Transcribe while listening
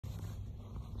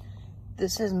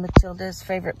This is Matilda's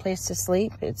favorite place to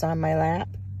sleep. It's on my lap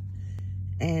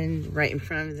and right in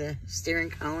front of the steering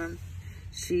column.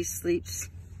 She sleeps,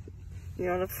 you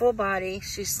know, the full body.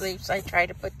 She sleeps. I try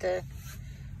to put the,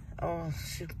 oh,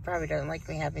 she probably doesn't like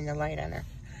me having the light on her.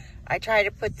 I try to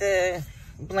put the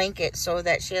blanket so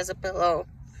that she has a pillow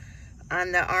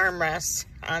on the armrest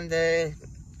on the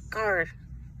car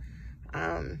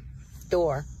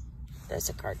door. That's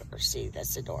a car door. See,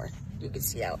 that's the door. You can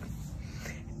see out.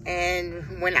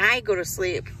 And when I go to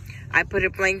sleep, I put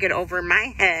a blanket over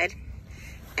my head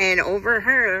and over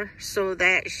her so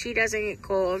that she doesn't get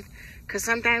cold. Because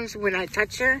sometimes when I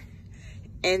touch her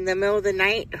in the middle of the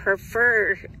night, her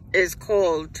fur is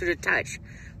cold to the touch.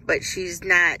 But she's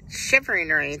not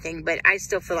shivering or anything, but I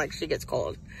still feel like she gets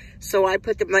cold. So I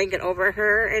put the blanket over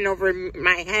her and over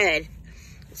my head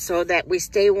so that we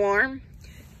stay warm.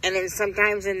 And then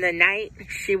sometimes in the night,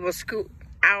 she will scoot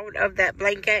out of that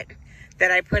blanket that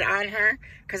I put on her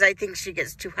because I think she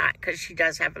gets too hot because she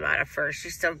does have a lot of fur.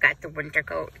 She's still got the winter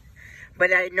coat.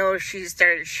 But I know she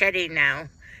started shedding now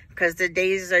because the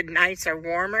days and nights are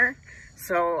warmer.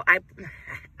 So I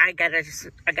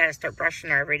gotta start brushing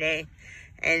her every day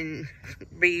and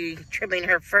be trimming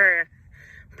her fur.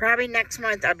 Probably next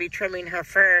month I'll be trimming her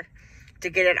fur to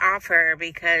get it off her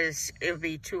because it'll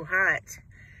be too hot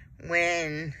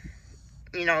when,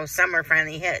 you know, summer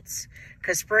finally hits.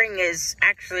 Because spring is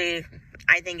actually,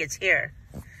 I think it's here.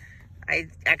 I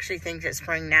actually think it's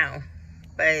spring now.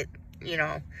 But, you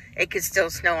know, it could still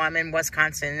snow. I'm in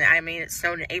Wisconsin. I mean, it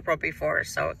snowed in April before,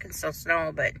 so it can still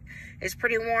snow. But it's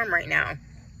pretty warm right now.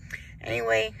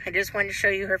 Anyway, I just wanted to show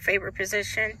you her favorite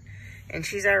position. And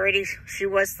she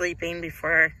was sleeping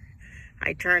before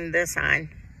I turned this on.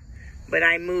 But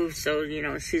I moved, so, you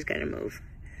know, she's going to move.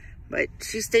 But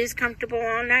she stays comfortable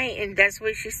all night, and that's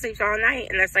why she sleeps all night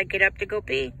unless I get up to go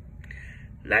pee.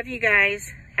 Love you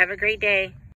guys. Have a great day.